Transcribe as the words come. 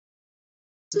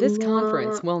This semua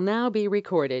conference will now be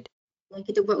recorded. yang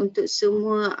kita buat untuk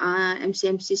semua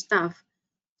MC staff.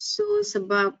 So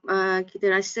sebab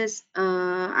kita rasa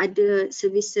ada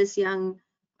services yang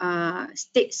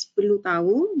states perlu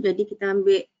tahu, jadi kita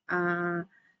ambil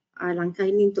langkah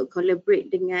ini untuk collaborate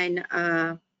dengan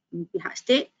pihak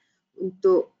state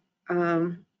untuk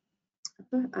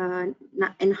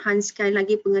nak enhancekan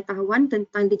lagi pengetahuan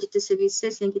tentang digital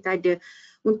services yang kita ada.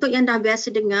 Untuk yang dah biasa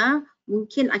dengar,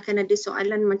 mungkin akan ada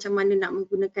soalan macam mana nak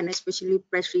menggunakan especially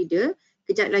press reader.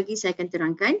 Kejap lagi saya akan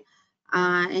terangkan.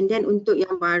 And then untuk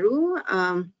yang baru,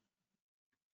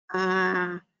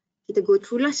 kita go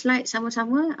through lah slide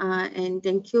sama-sama. And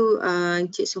thank you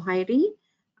Encik Suhairi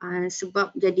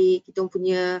sebab jadi kita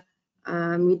punya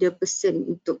media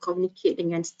person untuk communicate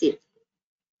dengan state.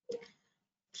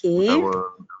 Okay.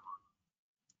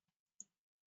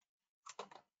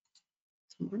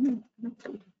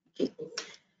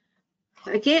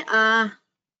 Okay,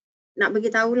 nak bagi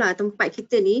tahulah tempat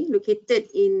kita ni located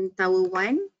in Tower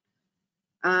 1,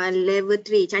 level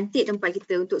 3. Cantik tempat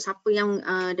kita untuk siapa yang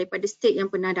daripada state yang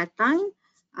pernah datang.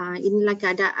 Inilah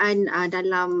keadaan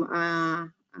dalam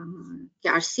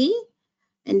KRC.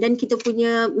 And then kita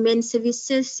punya main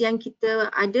services yang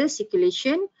kita ada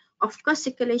circulation. Of course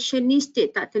circulation ni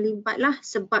state tak terlibat lah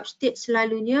sebab state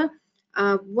selalunya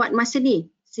buat masa ni.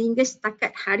 Sehingga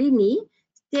setakat hari ni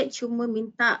state cuma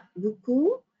minta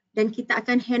buku dan kita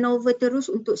akan handover terus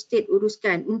untuk state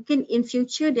uruskan. Mungkin in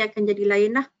future dia akan jadi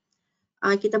lain lah.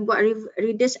 Kita buat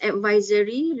readers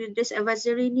advisory. Readers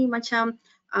advisory ni macam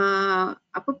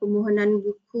permohonan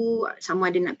buku, sama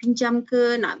ada nak pinjam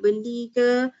ke, nak beli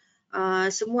ke,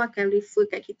 semua akan refer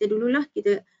kat kita dululah.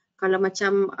 Kita kalau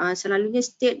macam selalunya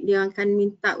state dia akan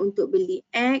minta untuk beli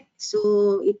act,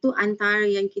 so itu antara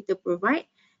yang kita provide.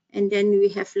 And then we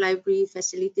have library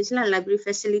facilities lah. Library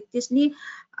facilities ni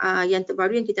yang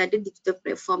terbaru yang kita ada digital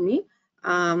platform ni.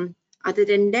 Other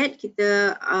than that,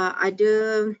 kita ada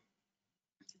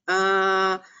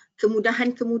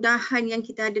kemudahan-kemudahan yang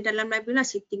kita ada dalam library lah.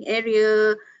 Sitting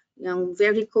area yang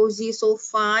very cozy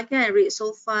sofa kan, red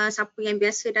sofa. Siapa yang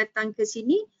biasa datang ke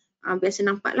sini biasa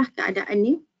nampak lah keadaan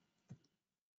ni.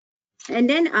 And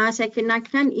then saya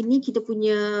kenalkan ini kita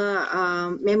punya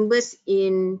members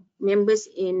in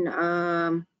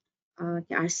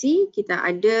KRC. Kita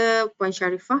ada Puan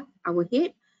Sharifah, our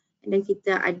head. And then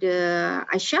kita ada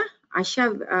Aisyah. Aisyah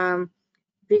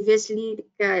previously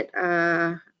dekat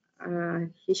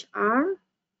HR.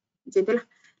 Macam itulah.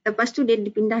 Lepas tu dia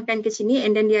dipindahkan ke sini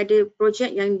and then dia ada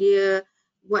projek yang dia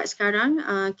buat sekarang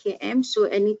KM. So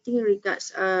anything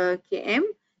regards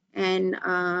KM and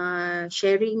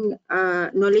sharing,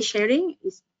 knowledge sharing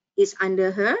is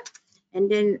under her.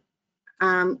 And then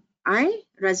I,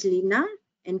 Razlina,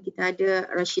 and kita ada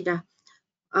Rashidah.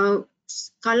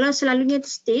 Kalau selalunya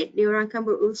state, dia orang akan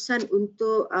berurusan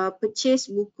untuk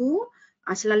purchase buku,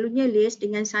 selalunya liaise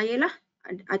dengan saya lah,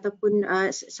 ataupun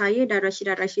saya dan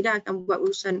Rashidah akan buat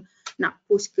urusan nak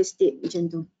post ke state macam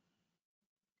tu.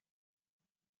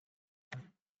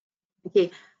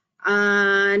 Okay.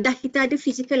 Dah kita ada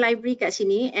physical library kat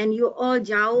sini and you all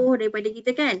jauh daripada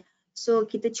kita kan. So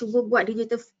kita cuba buat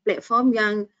digital platform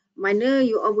yang mana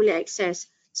you all boleh access.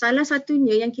 Salah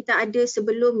satunya yang kita ada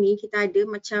sebelum ni, kita ada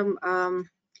macam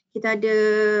kita ada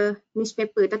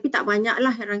newspaper tapi tak banyak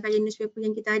lah rangkaian newspaper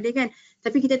yang kita ada kan.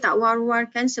 Tapi kita tak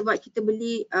war-warkan sebab kita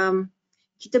beli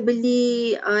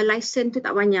license tu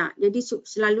tak banyak. Jadi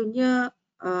selalunya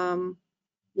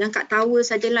yang kat tower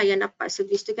sajalah yang dapat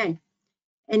servis tu kan.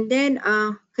 And then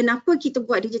kenapa kita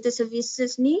buat digital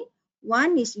services ni?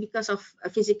 One is because of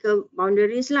physical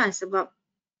boundaries lah sebab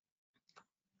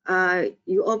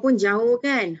you all pun jauh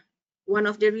kan. One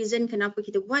of the reason kenapa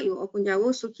kita buat, you all pun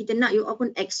jauh, so kita nak you all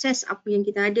pun access apa yang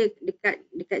kita ada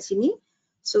dekat sini.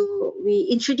 So we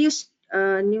introduce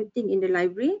a new thing in the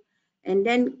library and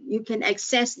then you can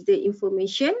access the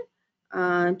information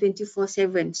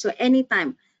 24/7. So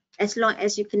anytime, as long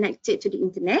as you connected to the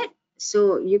internet,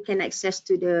 so you can access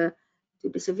to the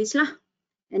service lah.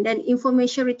 And then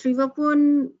information retrieval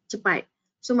pun cepat.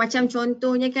 So macam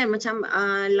contohnya kan, macam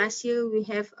last year we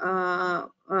have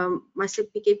masa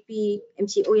PKP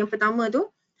MCO yang pertama tu,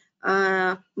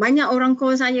 banyak orang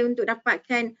call saya untuk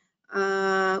dapatkan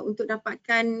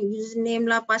username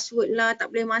lah, password lah,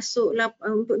 tak boleh masuk lah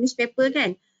untuk newspaper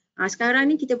kan. Sekarang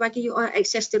ni kita bagi you all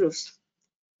access terus.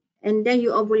 And then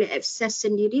you all boleh access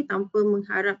sendiri tanpa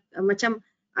mengharap macam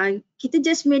kita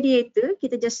just mediator,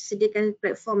 kita just sediakan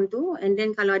platform tu and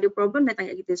then kalau ada problem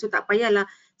datang kat kita. So tak payahlah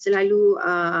selalu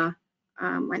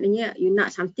maknanya you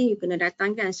nak something you kena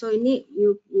datang kan. So ini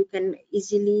you can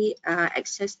easily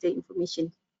access the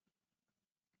information.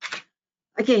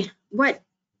 Okay,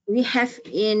 we have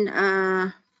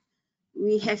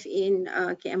in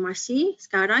KMRC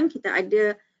sekarang kita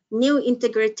ada new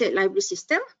integrated library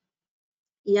system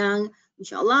yang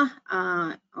insyaAllah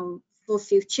for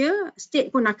future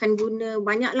state pun akan guna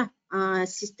banyaklah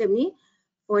sistem ni.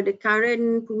 For the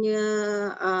current punya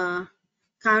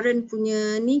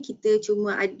ni kita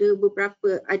cuma ada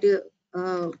beberapa, ada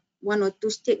one or two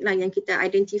state lah yang kita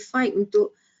identify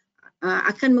untuk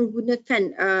akan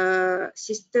menggunakan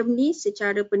sistem ni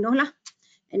secara penuh lah.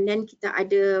 And then kita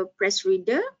ada press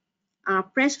reader.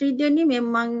 Press reader ni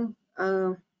memang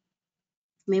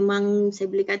saya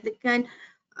boleh katakan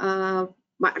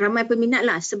ramai peminat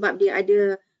lah sebab dia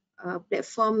ada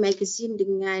platform magazine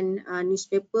dengan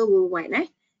newspaper worldwide.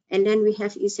 And then we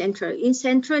have eCentral.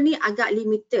 eCentral ni agak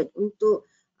limited untuk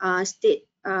state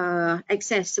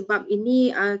access sebab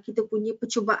ini kita punya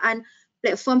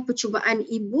platform percubaan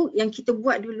e-book yang kita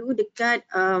buat dulu dekat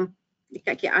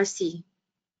KRC.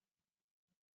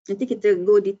 Nanti kita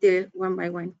go detail one by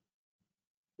one.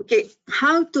 Okay,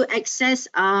 how to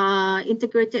access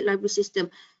integrated library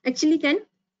system? Actually kan,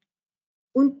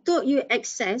 untuk you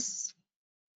access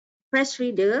press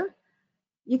reader,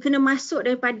 you kena masuk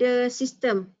daripada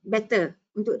sistem better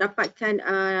untuk dapatkan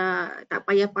tak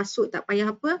payah password, tak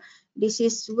payah apa. This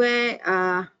is where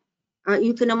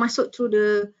you kena masuk through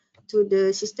the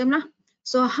system lah.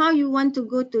 So how you want to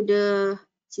go to the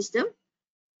system?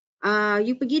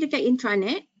 You pergi dekat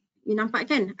intranet, you nampak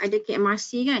kan ada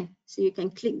KMRC kan, so you can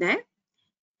click that,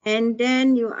 and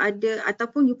then you ada,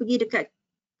 ataupun you pergi dekat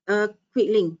quick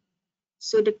link.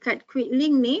 So dekat quick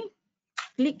link ni,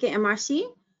 klik KMRC,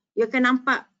 you akan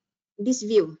nampak this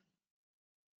view.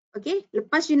 Okay,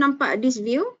 lepas you nampak this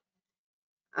view,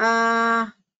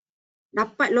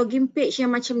 dapat login page yang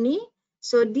macam ni.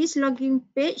 So this login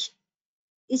page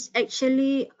is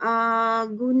actually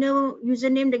guna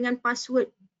username dengan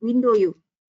password window you.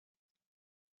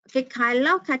 Okay,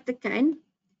 kalau katakan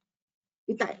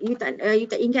you tak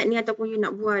ingat ni ataupun you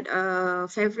nak buat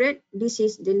favorite, this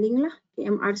is the link lah,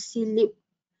 KMRC lib.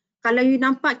 Kalau you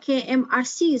nampak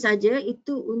KMRC saja,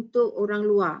 itu untuk orang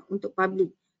luar, untuk public.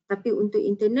 Tapi untuk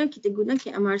internal kita guna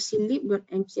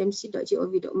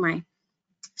kmrclib.mcmc.gov.my.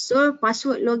 So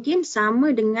password login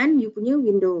sama dengan you punya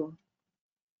window.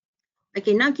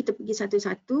 Okay, now kita pergi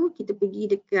satu-satu, kita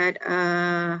pergi dekat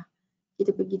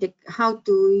how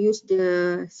to use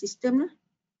the system lah.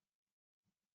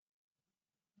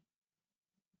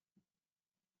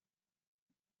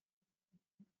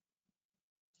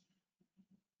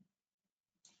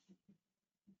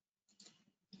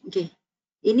 Okay,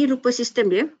 ini rupa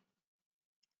sistem dia.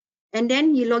 And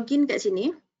then you login kat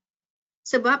sini.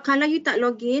 Sebab kalau you tak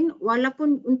login,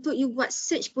 walaupun untuk you buat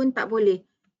search pun tak boleh.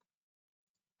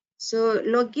 So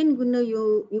login guna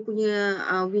you punya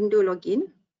window login.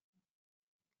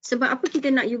 Sebab apa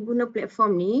kita nak you guna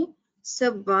platform ni?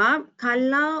 Sebab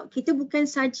kalau kita bukan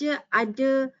saja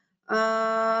ada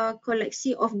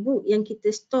koleksi of book yang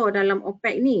kita store dalam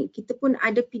OPEC ni, kita pun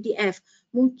ada PDF.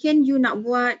 Mungkin you nak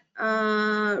buat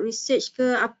research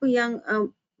ke apa yang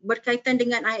berkaitan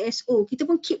dengan ISO, kita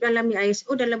pun keep dalam ni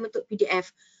ISO dalam bentuk PDF.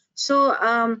 So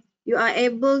you are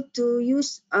able to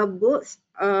use both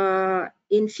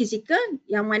in physical,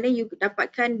 yang mana you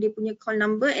dapatkan dia punya call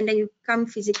number and then you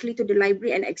come physically to the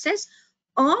library and access,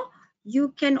 or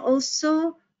you can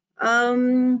also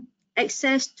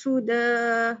access through the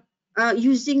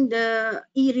using the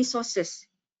e-resources.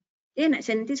 Okay,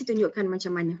 nanti saya tunjukkan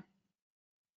macam mana.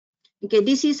 Okay,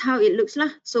 this is how it looks lah.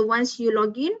 So once you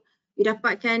log in, you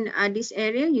dapatkan this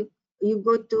area, you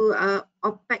go to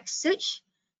OPEC search,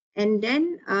 and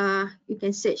then you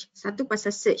can search, satu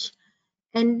pasal search.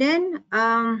 And then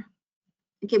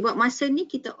okay, buat masa ni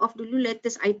kita off dulu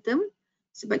latest item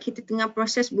sebab kita tengah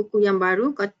proses buku yang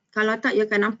baru. Kalau tak, you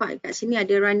akan nampak kat sini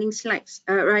ada running slides,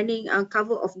 running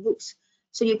cover of books.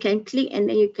 So you can click and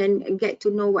then you can get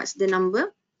to know what's the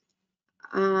number.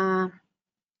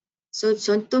 So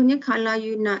contohnya kalau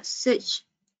you nak search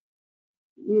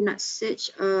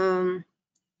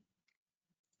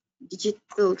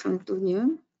digital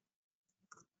contohnya.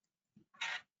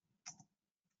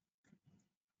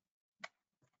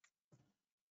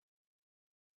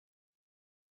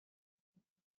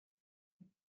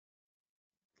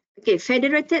 Okay,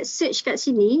 federated search kat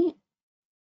sini,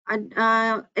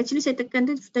 actually saya tekan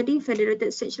tu tadi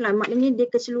federated search lah, maknanya dia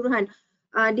keseluruhan.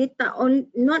 Dia tak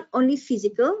not only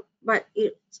physical, but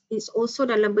it's also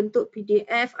dalam bentuk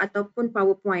PDF ataupun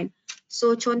PowerPoint.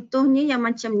 So contohnya yang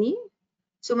macam ni,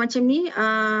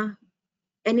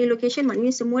 any location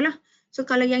maknanya semualah. So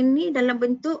kalau yang ni dalam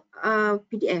bentuk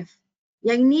PDF,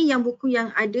 yang ni yang buku yang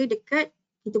ada dekat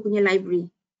kita punya library.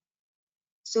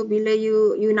 So bila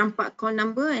you nampak call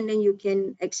number and then you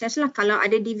can access lah. Kalau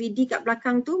ada DVD kat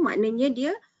belakang tu maknanya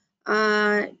dia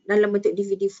dalam bentuk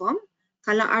DVD form.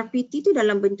 Kalau RPT tu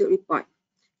dalam bentuk report.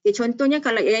 Okay, contohnya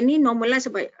kalau yang ni normal lah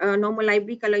sebab normal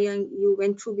library kalau yang you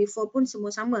went through before pun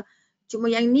semua sama. Cuma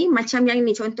yang ni macam yang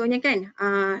ni contohnya kan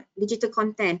digital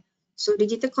content. So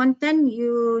digital content,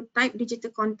 you type digital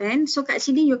content. So kat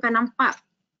sini you akan nampak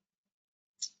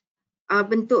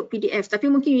bentuk PDF. Tapi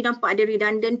mungkin you nampak ada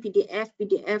redundant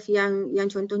PDF yang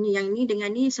contohnya yang ni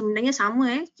dengan ni sebenarnya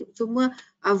sama cuma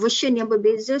version yang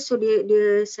berbeza so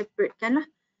dia separatekan lah.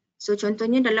 So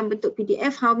contohnya dalam bentuk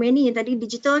PDF, how many yang tadi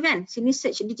digital kan? Sini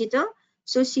search digital.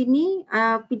 So sini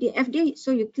PDF dia, so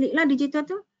you klik lah digital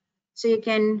tu. So you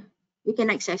can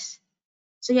access.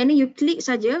 So yang ni you klik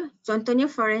saja. Contohnya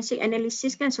forensic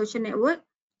analysis kan, social network.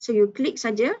 So you klik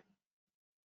saja.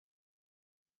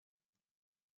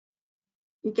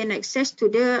 You can access to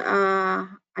the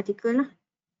article lah,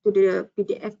 to the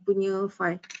PDF punya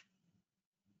file.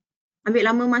 Ambil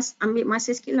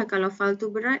masa sikit lah kalau file tu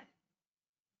berat.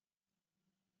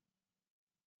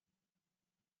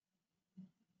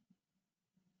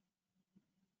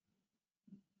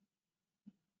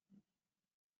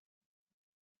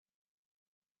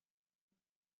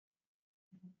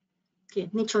 Okay,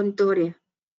 ni contoh dia.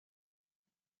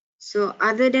 So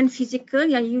other than physical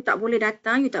yang you tak boleh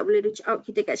datang, you tak boleh reach out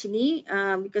kita kat sini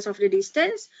because of the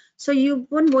distance. So you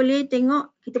pun boleh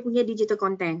tengok kita punya digital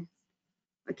content.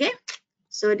 Okay,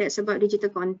 so that's about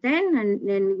digital content and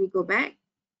then we go back.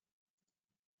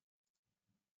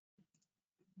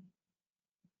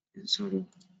 Sorry.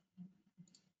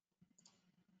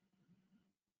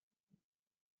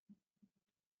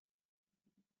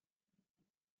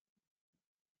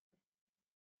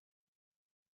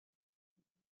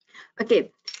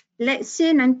 Okay, let's say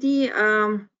nanti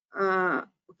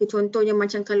okay, contohnya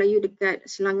macam kalau you dekat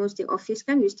Selangor State Office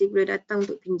kan, you still boleh datang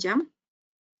untuk pinjam.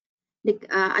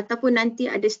 Ataupun nanti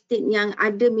ada state yang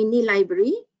ada mini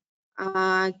library,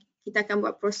 kita akan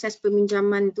buat proses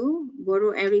peminjaman tu,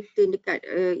 borrow and return dekat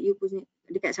you punya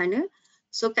dekat sana.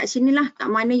 So kat sinilah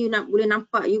kat mana you boleh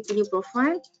nampak you punya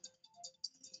profile.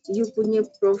 You punya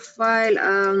profile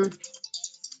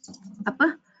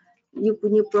you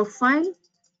punya profile,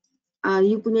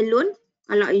 you punya loan.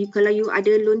 Kalau you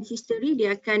ada loan history,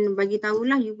 dia akan bagi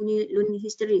tahulah you punya loan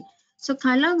history. So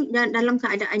kalau dalam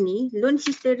keadaan ni, loan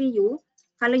history you,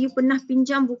 kalau you pernah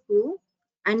pinjam buku,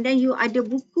 and then you ada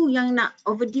buku yang nak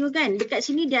overdue kan, dekat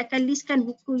sini dia akan listkan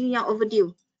buku you yang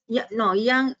overdue.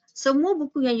 Yang semua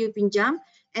buku yang you pinjam,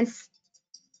 and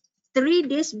 3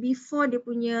 days before dia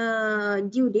punya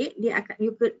due date,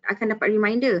 you akan dapat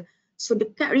reminder. So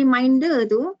dekat reminder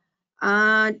tu,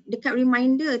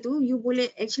 you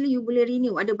boleh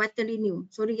renew, ada button renew.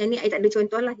 Sorry yang ni I tak ada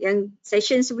contoh lah, yang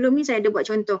session sebelum ni saya ada buat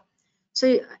contoh. So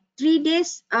 3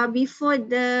 days before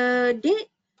the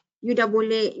date, you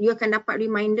akan dapat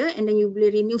reminder and then you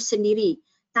boleh renew sendiri.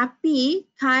 Tapi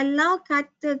kalau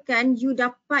katakan you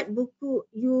dapat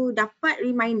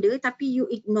reminder tapi you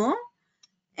ignore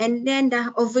and then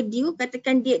dah overdue,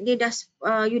 katakan dia dah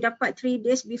you dapat 3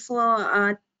 days before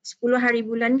 10 hari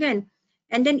bulan kan,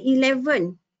 and then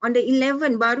on the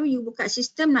 11 baru you buka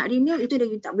sistem nak renew, itu dah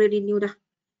you tak boleh renew dah.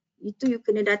 Itu you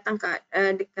kena datang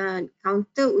dekat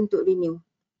counter untuk renew.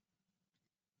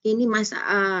 Ini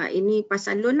ini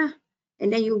pasal loan lah.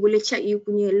 And then you boleh check you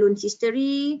punya loan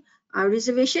history.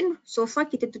 Reservation so far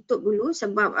kita tutup dulu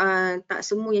sebab tak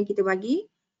semua yang kita bagi.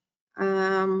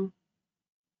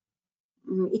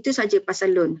 Itu saja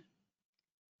pasal loan.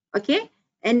 Okay,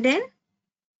 and then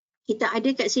kita ada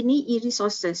kat sini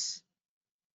e-resources.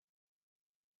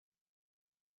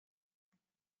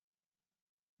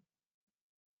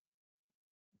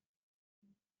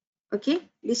 Okay,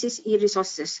 this is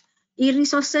e-resources.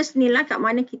 E-resources ni lah kat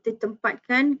mana kita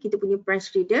tempatkan kita punya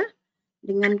price reader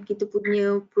dengan kita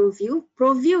punya ProView.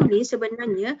 ProView ni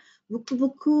sebenarnya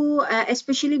buku-buku,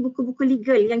 especially buku-buku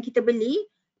legal yang kita beli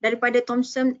daripada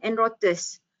Thomson and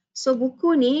Reuters. So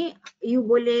buku ni you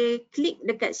boleh klik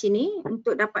dekat sini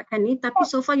untuk dapatkan ni, tapi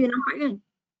so far you nampak kan?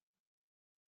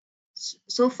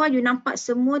 So far you nampak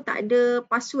semua tak ada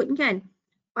password kan?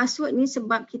 Password ni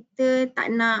sebab kita tak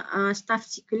nak staff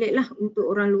circulate lah untuk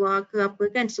orang luar ke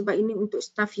apa kan, sebab ini untuk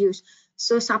staff use.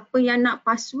 So siapa yang nak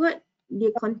password,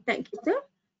 dia contact kita,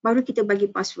 baru kita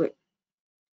bagi password.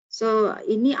 So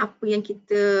ini apa yang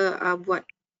kita buat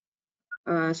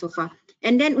so far.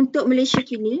 And then untuk Malaysia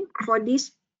kini,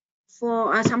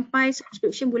 sampai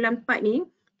subscription bulan 4 ni,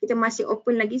 kita masih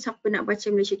open lagi siapa nak baca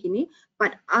Malaysia kini.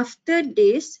 But after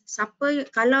this,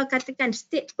 kalau katakan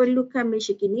state perlukan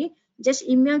Malaysia kini, just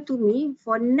email to me.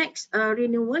 For next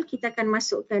renewal, kita akan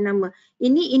masukkan nama.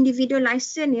 Ini individual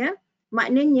license ya,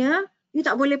 maknanya you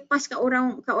tak boleh pass kat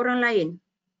orang lain.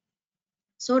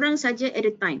 Seorang saja at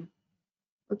a time.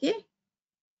 Okay.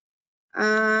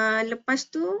 Lepas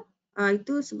tu,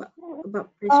 itu sebab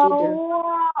press reader.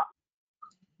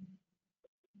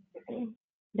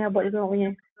 Dah buat juga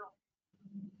punya.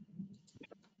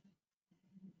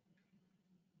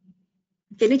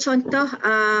 Okay, ni contoh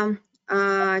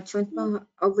contoh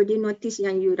overdue notice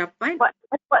yang you dapat.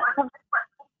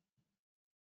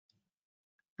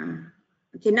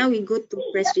 Okay, now we go to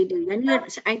press reader. Yang ni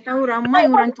I tahu ramai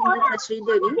orang tunggu press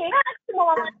reader ni.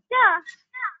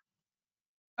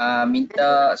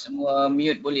 Minta semua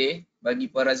mute boleh, bagi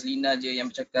Puan Razlina je yang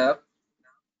bercakap.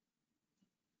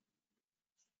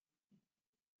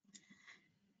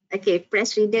 Okay,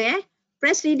 press reader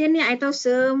Press reader ni I tahu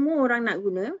semua orang nak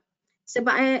guna.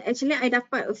 Sebab I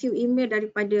dapat a few email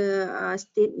daripada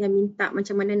state yang minta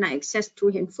macam mana nak access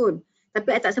through handphone.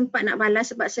 Tapi I tak sempat nak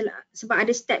balas sebab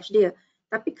ada steps dia.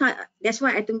 Tapi that's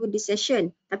why I tunggu this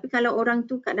session. Tapi kalau orang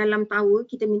tu kat dalam tower,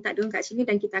 kita minta dia kat sini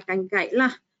dan kita akan guide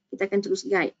lah. Kita akan terus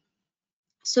guide.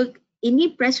 So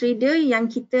ini press reader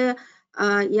yang kita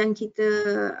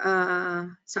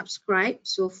subscribe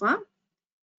so far.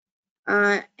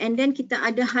 And then kita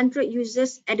ada 100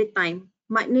 users at a time.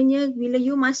 Maknanya bila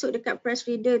you masuk dekat press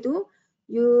reader tu,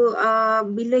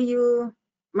 bila you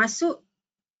masuk,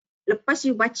 lepas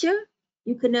you baca,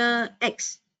 you kena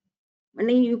X.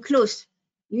 Maknanya you close.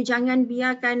 You jangan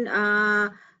biarkan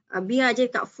biar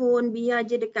je dekat phone, biar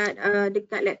je dekat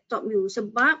laptop you,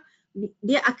 sebab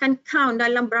dia akan count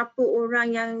dalam berapa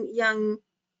orang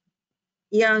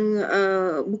yang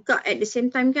buka at the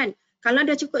same time kan. Kalau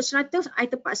dah cukup 100,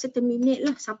 I terpaksa terminate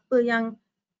lah siapa yang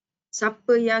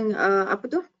siapa yang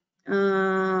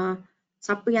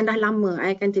dah lama,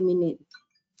 I akan terminate.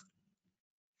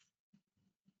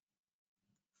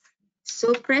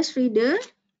 So press reader,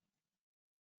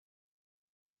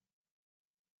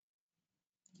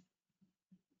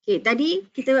 okay, tadi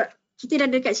kita dah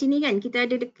dekat sini kan, kita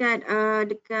ada dekat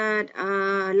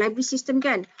library system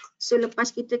kan. So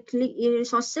lepas kita klik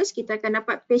e-resources, kita akan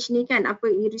dapat page ni kan, apa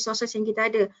e-resources yang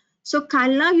kita ada. So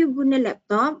kalau you guna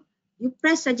laptop, you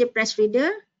press saja press reader,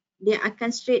 dia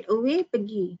akan straight away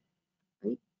pergi.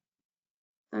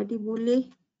 Tadi boleh.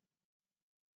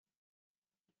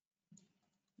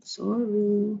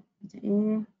 Sorry.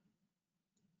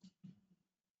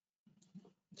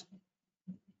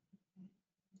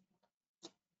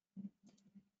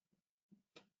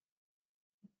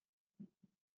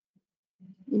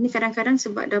 Ini kadang-kadang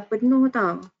sebab dah penuh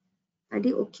tau.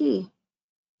 Tadi okey.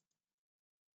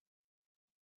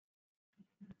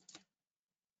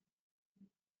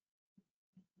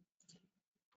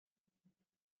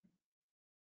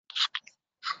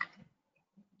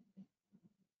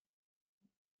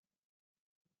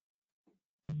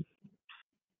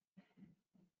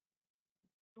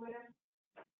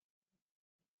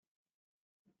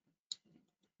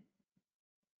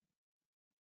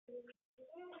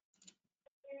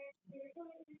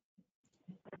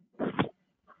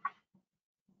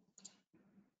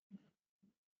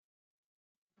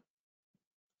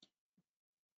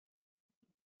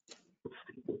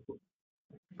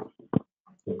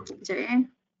 Sekejap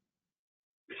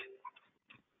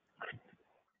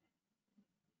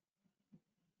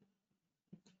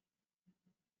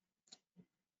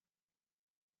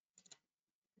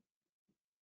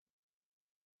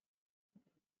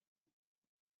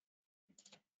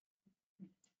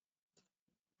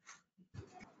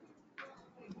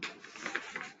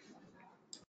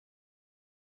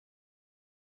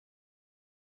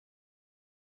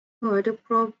Oh, ada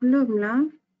problem lah.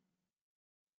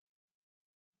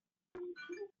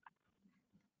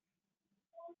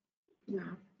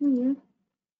 Kenapa ya?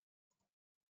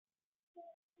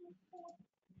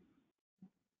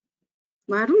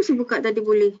 Baru saya buka tadi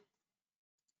boleh.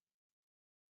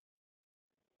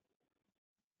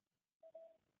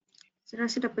 Saya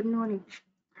rasa dah penuh ni.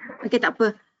 Okey, tak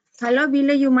apa. Kalau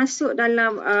bila you masuk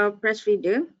dalam press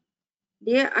reader,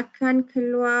 dia akan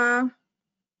keluar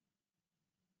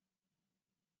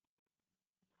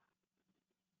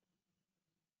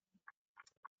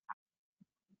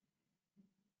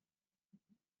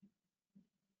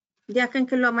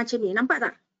macam ni. Nampak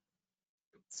tak?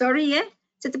 Sorry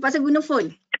saya terpaksa guna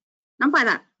phone. Nampak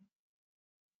tak?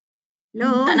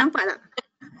 Hello, nampak tak?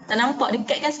 Tak nampak,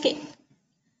 dekatkan sikit.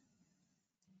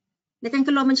 Dia akan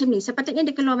keluar macam ni. Sepatutnya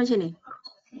dia keluar macam ni.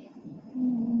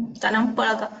 Tak nampak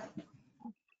lah Kak.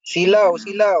 Silau.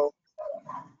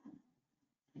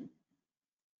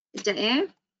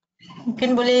 Sekejap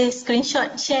Mungkin boleh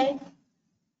screenshot share.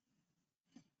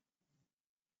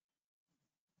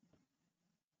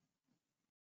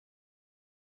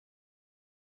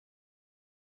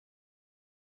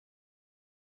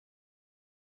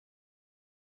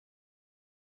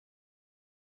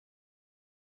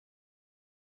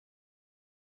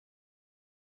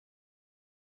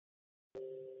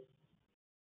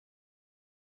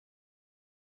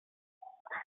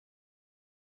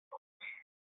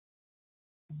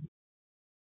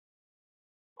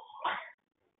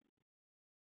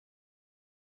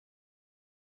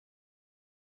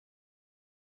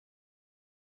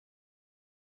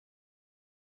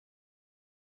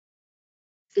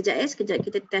 Sekejap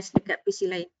kita test dekat PC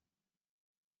lain.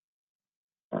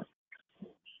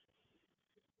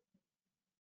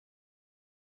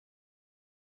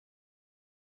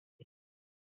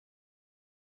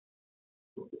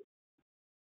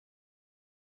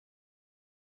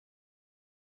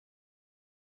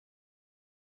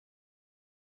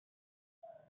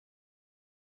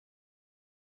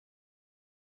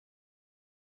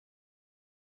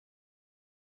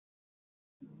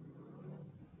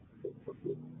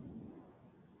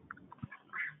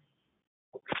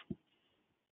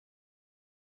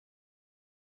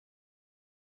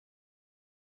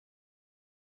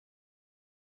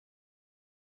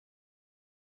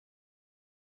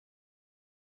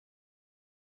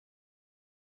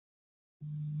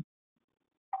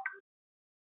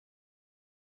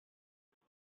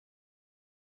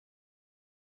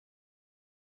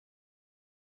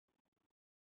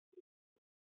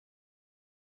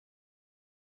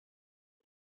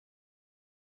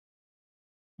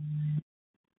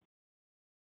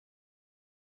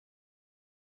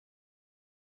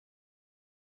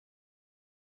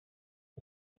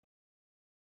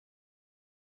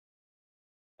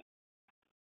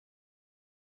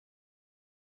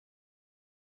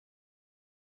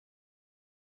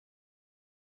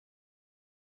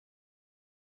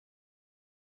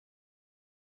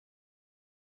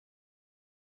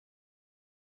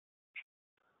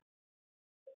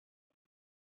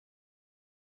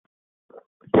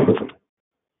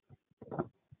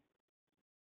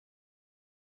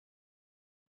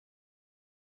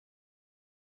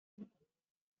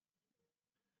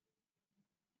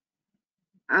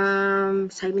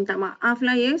 Saya minta maaf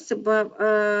lah ya sebab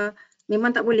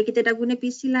memang tak boleh, kita dah guna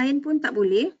PC lain pun tak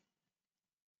boleh.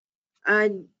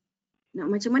 Nak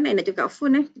macam mana nak cakap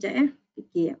phone sekejap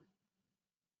fikir.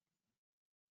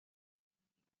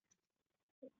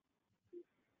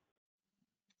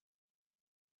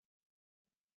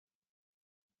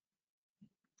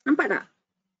 Nampak tak?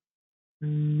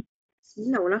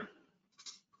 Silau lah.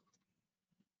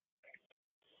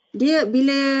 Dia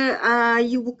bila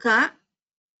you buka,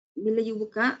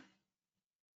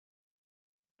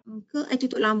 I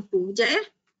tutup lampu. Sekejap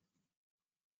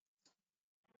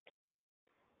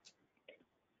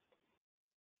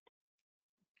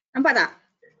Nampak tak?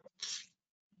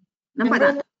 Nampak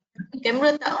tak?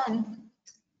 Kamera tak on.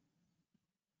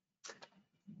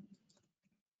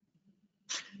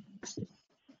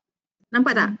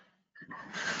 Nampak tak?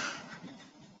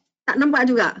 Tak nampak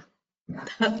juga?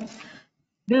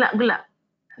 Gelap.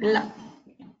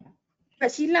 Nampak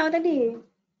silau tadi.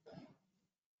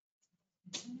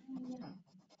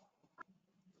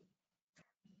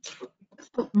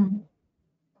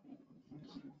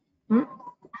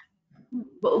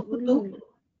 Buat ukur tu.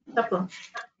 Siapa?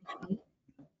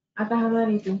 Atas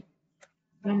hari tu.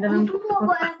 Yang dalam tu.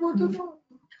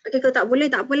 Okey, kalau tak boleh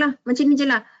tak apalah. Macam ni je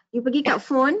lah. You pergi kat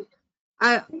phone.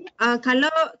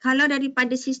 Kalau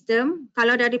daripada sistem,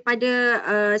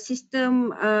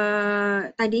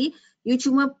 tadi, you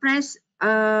cuma press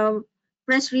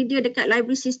reader dekat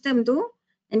library system tu,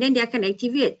 and then dia akan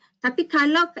activate. Tapi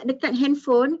kalau dekat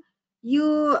handphone,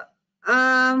 you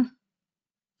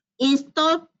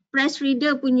install press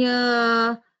reader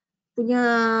punya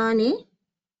ni.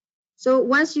 So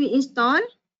once you install,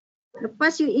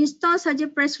 lepas you install saja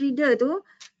press reader tu,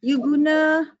 you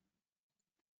guna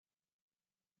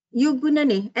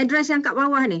ni, address yang kat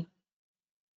bawah ni.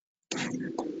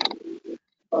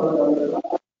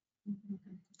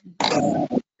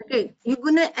 Okay, you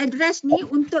guna address ni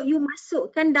untuk you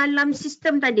masukkan dalam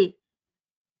sistem tadi.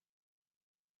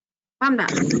 Faham tak?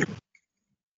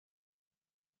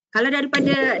 Kalau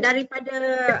daripada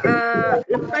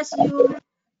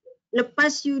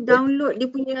lepas you download dia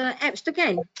punya apps tu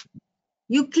kan,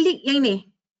 you klik yang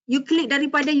ni. You klik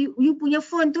daripada you punya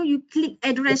phone tu, you klik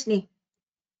address ni.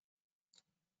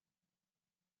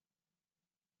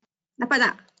 Nampak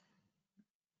tak?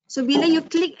 So bila you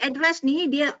klik address ni,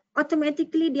 dia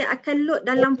automatically dia akan load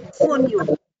dalam phone you.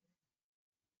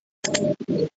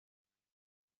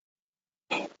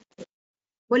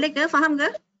 Boleh ke? Faham ke?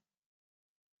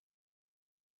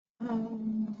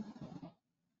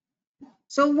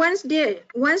 So once dia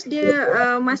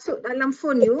masuk dalam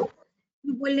phone you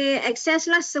boleh access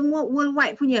lah semua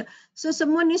worldwide punya. So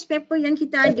semua newspaper yang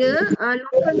kita ada,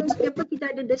 local newspaper kita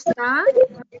ada The Star,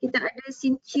 kita ada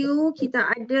Sinthu, kita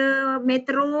ada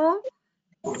Metro,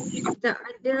 kita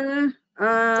ada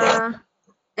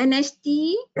NST,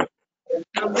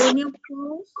 Borneo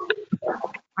Post,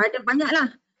 ada banyak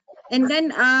lah. And then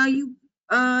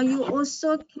you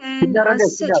also can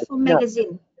search for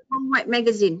magazine, worldwide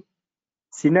magazine.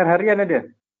 Sinar harian ada?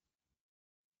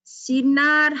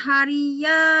 Sinar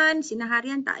harian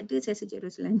tak ada saya sejak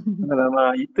Ruslan.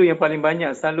 Alamak, itu yang paling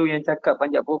banyak. Selalu yang cakap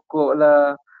panjat pokok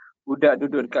lah, budak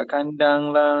duduk dekat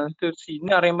kandang lah. Itu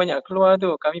sinar yang banyak keluar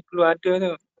tu. Kami perlu ada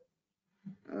tu.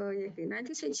 Oh ya ke,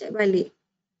 nanti saya check balik.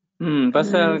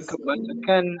 Pasal Sinar.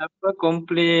 kebanyakan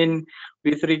komplain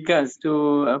with regards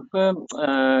to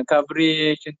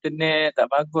coverage internet tak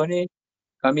bagus ni.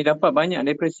 Kami dapat banyak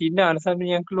daripada sinar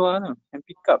selalu yang keluar tu, yang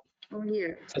pick up. Oh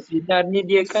ya. So, sinar ni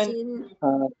dia kan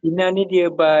sinar ni dia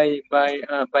by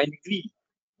negeri.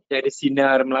 Dia ada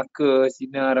sinar Melaka,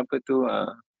 sinar apa tu.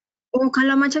 Oh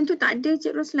kalau macam tu tak ada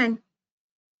Cik Roslan.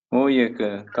 Oh ya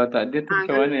ke? Kalau tak ada tu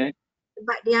macam mana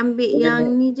Sebab dia ambil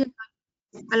yang ni je.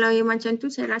 Kalau yang macam tu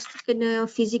saya rasa kena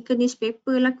physical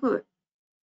newspaper lah kot.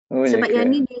 Oh ya Sebab ke? yang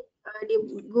ni dia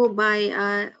go by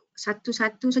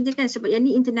satu-satu saja kan. Sebab yang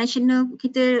ni international,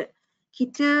 kita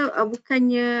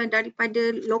bukannya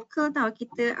daripada lokal tau,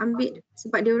 kita ambil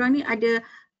sebab dia orang ni ada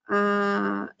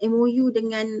MOU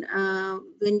dengan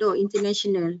vendor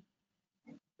international.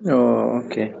 Oh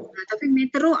okay. Tapi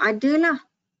Metro ada lah.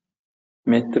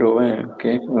 Metro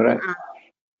okay, alright.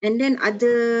 And then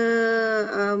ada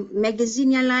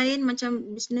magazine yang lain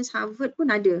macam Business Harvard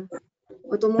pun ada.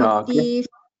 Otomotif,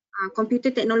 computer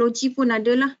teknologi pun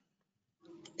ada lah.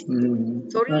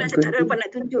 Sorry lah saya tak dapat nak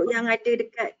tunjuk yang ada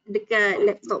dekat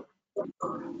laptop.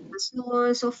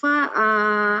 So far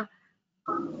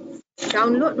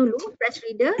download dulu press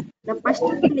reader, lepas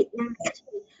tu klik yang dekat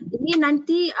sini. Ini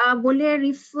nanti boleh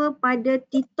refer pada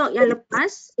Teatalk yang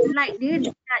lepas, slide dia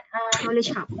dekat Knowledge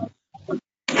Hub.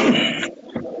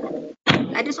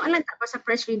 Ada soalan tak pasal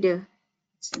press reader?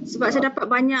 Sebab saya dapat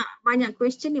banyak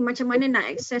question ni, macam mana nak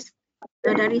access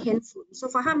dari handphone. So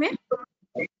faham ya?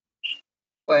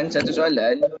 Puan, satu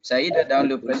soalan. Saya dah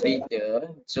download press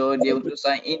reader. So dia untuk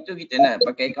sign in tu kita nak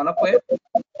pakai akaun apa ya?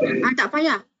 Tak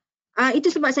payah. Itu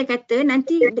sebab saya kata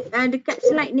nanti dekat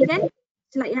slide ni kan,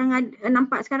 slide yang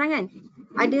nampak sekarang kan,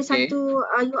 ada satu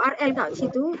URL kat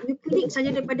situ. You klik saja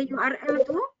daripada URL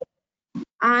tu,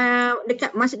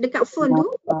 dekat phone tu,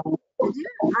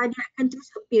 dia akan terus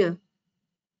appear.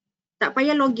 Tak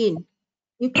payah login.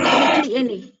 You kena klik yang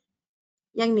ni.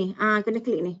 Yang ni, kena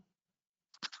klik ni.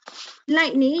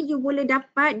 Slide ni you boleh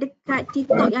dapat dekat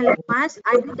Teatalk yang lepas,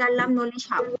 ada dalam Knowledge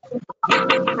Hub.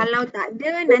 Kalau tak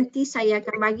ada, nanti saya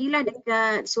akan bagilah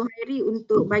dekat Suhairi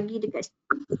untuk bagi dekat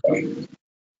situ.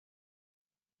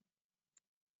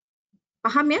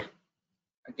 Faham ya?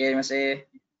 Okey, terima kasih.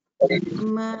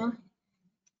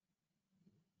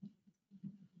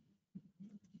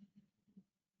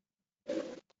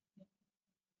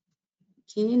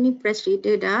 Okay, ni press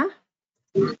reader dah.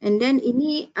 And then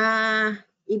ini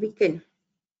e-beacon.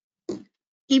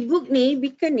 E-book ni,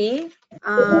 beacon ni,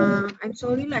 I'm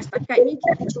sorry lah, setakat ni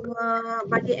kita cuma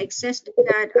bagi akses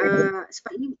dekat,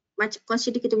 sebab ini macam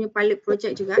consider kita punya pilot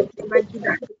project juga, kita bagi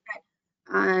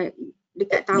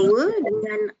dekat tower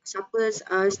dengan siapa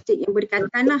state yang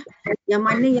berdekatan lah, yang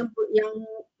mana yang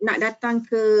nak datang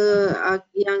ke,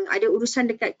 yang ada urusan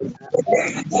dekat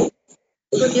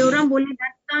so dia orang boleh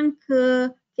datang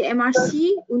ke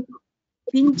KMRC untuk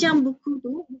pinjam buku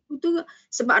tu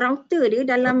sebab router dia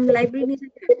dalam library ni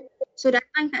saja. So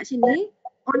datang kat sini,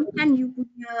 on-kan you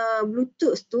punya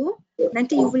Bluetooth tu,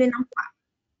 nanti you boleh nampak.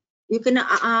 You kena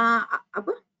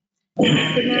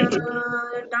kena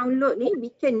download ni,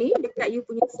 beacon ni dekat you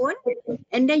punya phone,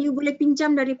 and then you boleh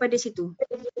pinjam daripada situ.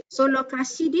 So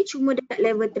lokasi dia cuma dekat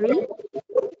level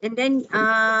 3, and then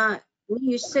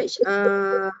ni you search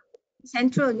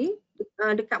Central ni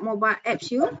dekat mobile apps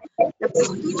you. Lepas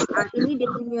tu ini dia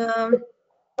punya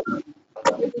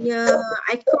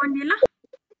icon dia lah.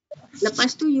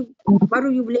 Lepas tu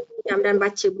baru you boleh pinjam dan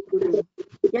baca buku tu.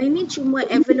 Yang ini cuma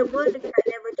available dekat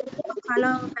level 3. So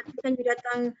kalau katakan you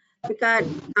datang dekat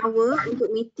tower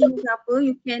untuk meeting ke apa,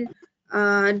 you can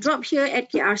drop here at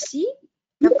KRC.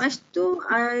 Lepas tu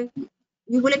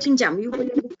you boleh pinjam, you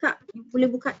boleh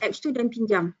buka apps tu dan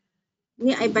pinjam.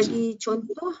 Ni I bagi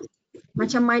contoh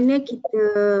macam mana kita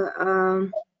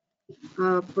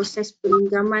proses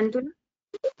pinjaman tu lah.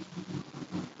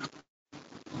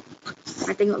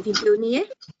 Tengok video ni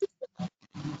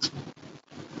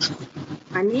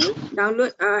ni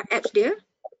download apps dia.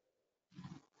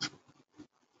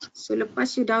 So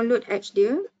lepas you download apps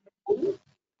dia,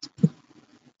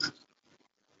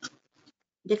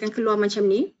 dia akan keluar macam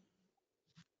ni.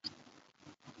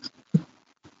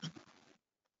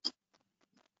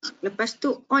 Lepas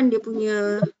tu on dia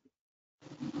punya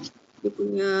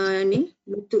ni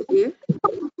Bluetooth dia.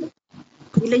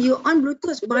 Bila you on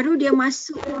Bluetooth, baru dia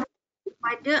masuk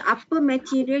pada apa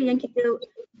material yang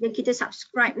kita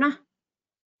subscribe lah.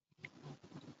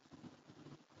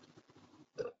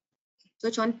 So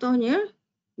contohnya,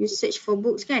 you search for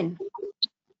books kan.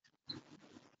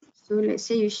 So let's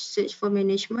say you search for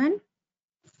management.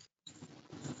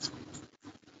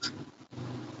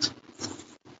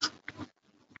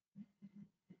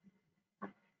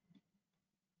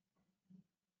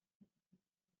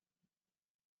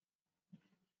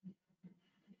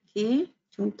 Okay,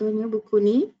 contohnya buku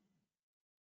ni.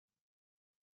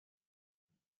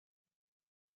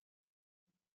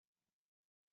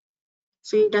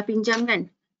 So you dah pinjam kan.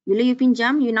 Bila you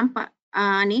pinjam, you nampak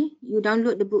ni, you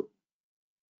download the book.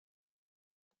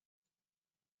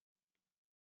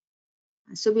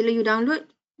 So bila you download,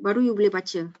 baru you boleh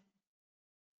baca.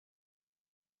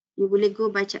 You boleh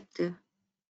go by chapter.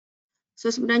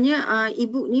 So sebenarnya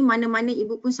e-book ni mana-mana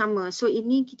e-book pun sama. So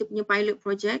ini kita punya pilot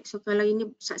project. So kalau ini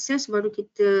sukses, baru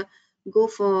kita go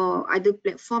for other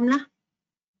platform lah.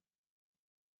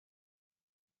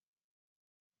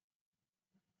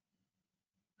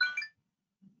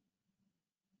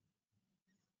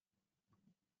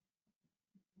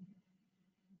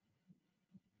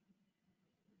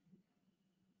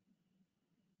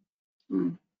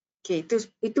 Okay,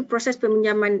 itu proses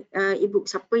peminjaman e-book.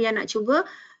 Siapa yang nak cuba,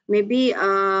 maybe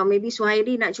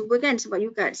Suhairi nak cuba kan, sebab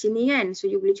you kat sini kan. So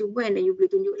you boleh cuba and then you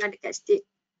boleh tunjuklah dekat state.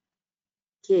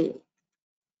 Okay.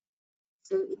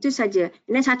 So itu saja.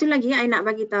 Dan satu lagi I nak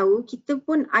bagi tahu, kita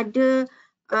pun ada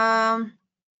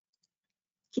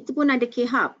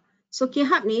K-Hub. So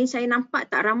K-Hub ni saya nampak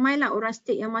tak ramai lah orang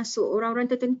state yang masuk. Orang-orang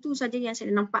tertentu saja yang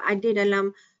saya nampak ada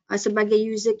dalam sebagai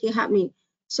user K-Hub ni.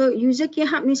 So user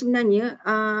K-Hub ni sebenarnya,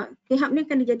 K-Hub ni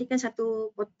akan dijadikan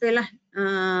satu portal lah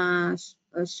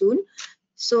soon.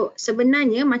 So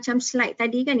sebenarnya macam slide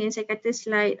tadi kan yang saya kata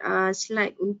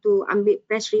slide untuk ambil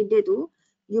press reader tu,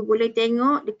 you boleh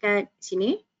tengok dekat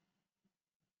sini.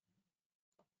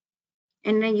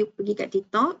 And then you pergi kat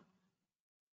Teatalk.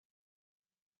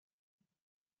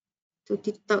 So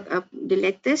Teatalk the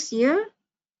latest year.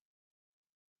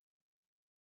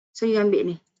 So you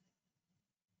ambil ni.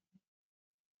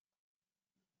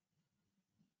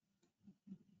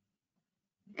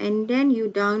 And then you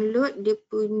download dia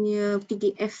punya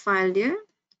PDF file dia.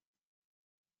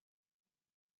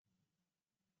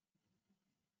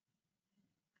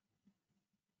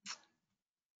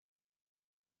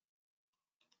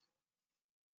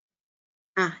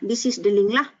 This is the link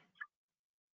lah.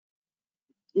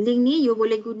 Link ni you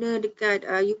boleh guna dekat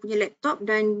you punya laptop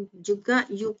dan juga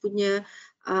you punya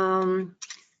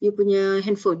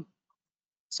handphone.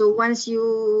 So once you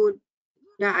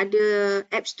dah ada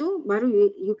apps tu,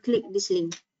 baru you click this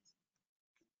link.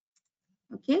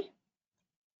 Okay.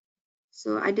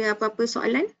 So ada apa-apa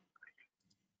soalan?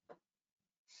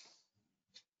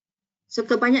 So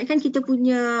kebanyakan kita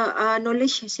punya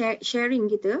knowledge sharing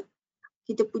kita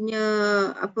punya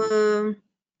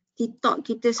Teatalk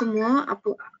kita semua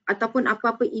ataupun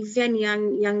apa-apa event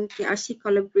yang KRC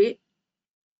collaborate,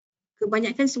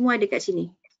 kebanyakan semua ada kat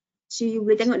sini. So you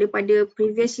boleh tengok daripada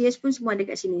previous years pun semua ada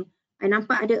kat sini. I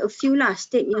nampak ada a few lah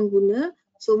state yang guna.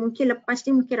 So mungkin lepas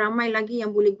ni mungkin ramai lagi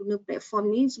yang boleh guna platform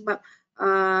ni sebab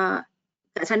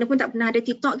kat sana pun tak pernah ada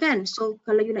Teatalk kan. So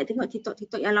kalau you nak tengok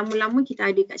Teatalk yang lama-lama, kita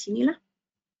ada kat sini lah.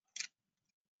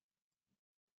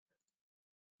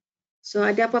 So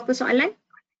ada apa-apa soalan?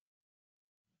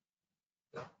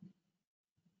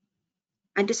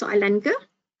 Ada soalan ke?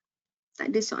 Tak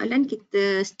ada soalan,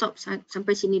 kita stop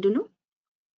sampai sini dulu.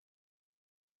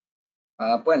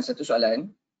 Puan, satu soalan.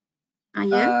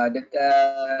 Ya.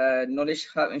 Dekat Knowledge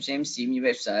Hub MCMC ni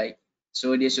website,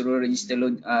 so dia suruh register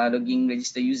login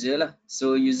register user lah.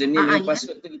 So username dan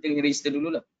password tu kita kena register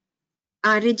dulu lah.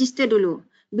 Register dulu.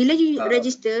 Bila you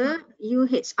register, you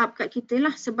heads up kat kita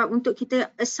lah sebab untuk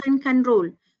kita assignkan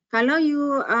role. Kalau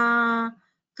you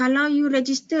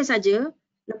register saja,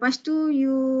 lepas tu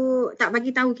you tak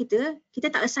bagi tahu kita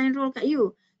tak assign role kat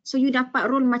you. So you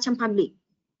dapat role macam public.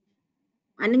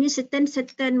 Maknanya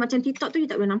certain macam Teatalk tu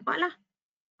you tak boleh nampak lah.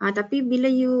 Tapi bila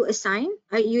you assign,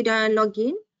 you dah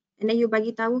login and then you bagi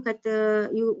tahu kata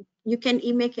you can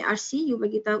email KRC, you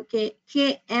bagi tahu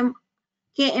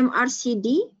KMRCD,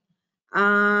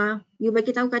 you bagi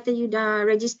tahu kata you dah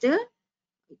register,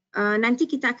 nanti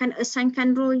kita akan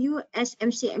assignkan role you as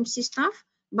MC staff,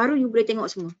 baru you boleh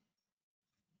tengok semua.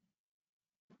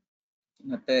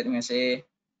 Noted, terima kasih.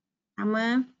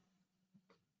 Sama.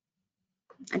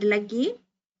 Ada lagi?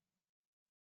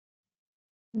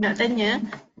 Nak tanya,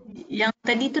 yang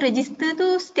tadi tu register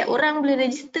tu setiap orang boleh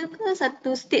register ke?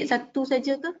 Satu state satu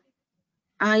saja ke?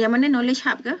 Yang mana Knowledge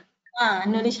Hub ke?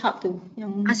 Knowledge Hub tu.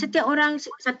 Setiap orang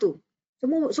satu.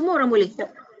 Semua orang boleh.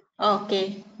 Oh,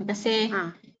 okey. Terima kasih.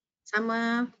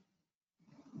 Sama.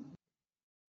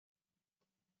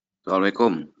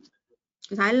 Assalamualaikum.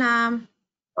 Salam.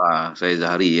 Saya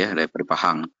Zahari daripada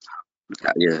Pahang.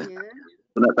 Dekat je. Ya.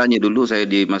 Saya nak tanya dulu, saya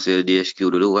di masa di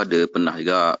HQ dulu ada pernah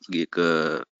juga pergi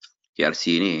ke KRC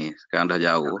ni. Sekarang dah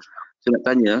jauh. Saya nak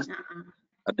tanya,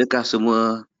 adakah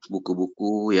semua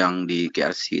buku-buku yang di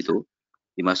KRC tu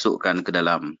dimasukkan ke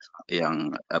dalam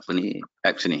yang apps ni?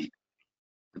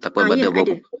 Ataupun Ya, ada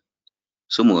ada.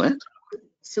 semua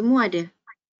Semua ada.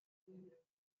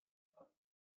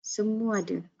 Semua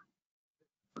ada.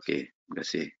 Okey, terima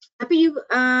kasih. Tapi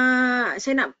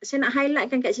saya nak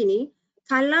highlightkan kat sini,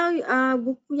 kalau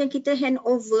buku yang kita hand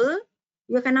over,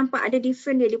 you akan nampak ada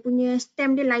different dia punya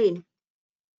stamp dia lain.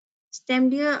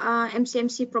 Stamp dia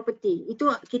MCMC property. Itu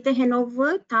kita hand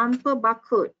over tanpa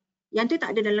barcode. Yang tu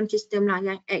tak ada dalam sistem lah,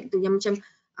 yang act tu, yang macam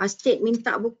state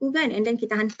minta buku kan, and then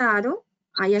kita hantar tu,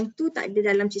 yang tu tak ada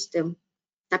dalam sistem.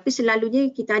 Tapi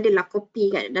selalunya kita adalah copy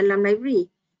kat dalam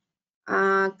library.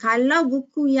 Kalau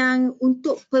buku yang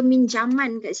untuk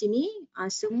peminjaman kat sini,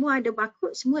 semua ada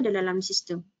barcode, semua ada dalam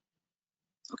sistem.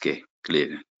 Okey,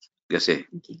 clear. Terima kasih.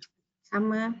 Okay.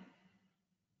 Sama.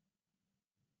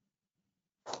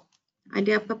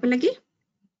 Ada apa-apa lagi?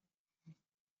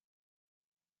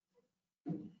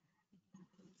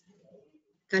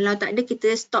 Kalau tak ada,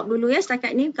 kita stop dulu ya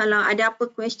setakat ni. Kalau ada apa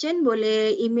question,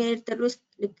 boleh email terus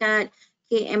dekat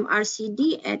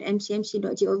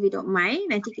kmrcd@mcmc.gov.my.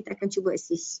 Nanti kita akan cuba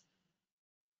assist.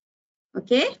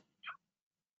 Okay?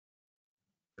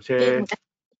 Terima kasih.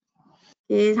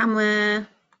 Okay, sama.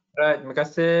 Alright, terima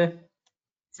kasih.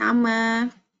 Sama.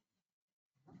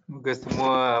 Semoga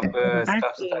semua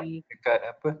staff dekat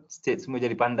state semua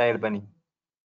jadi pandai lepas ni.